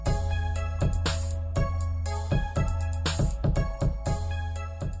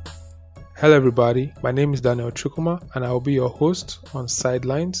Hello, everybody. My name is Daniel Chukuma, and I will be your host on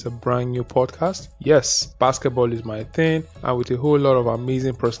Sidelines, a brand new podcast. Yes, basketball is my thing, and with a whole lot of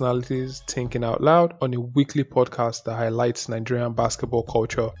amazing personalities thinking out loud on a weekly podcast that highlights Nigerian basketball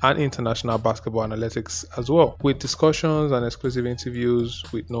culture and international basketball analytics as well, with discussions and exclusive interviews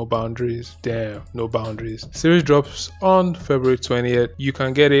with no boundaries. Damn, no boundaries. Series drops on February 20th. You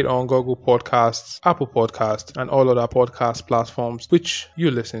can get it on Google Podcasts, Apple Podcasts, and all other podcast platforms which you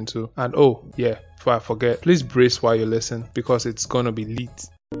listen to. And yeah, before I forget, please brace while you listen because it's gonna be lit.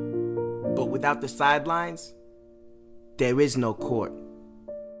 But without the sidelines, there is no court.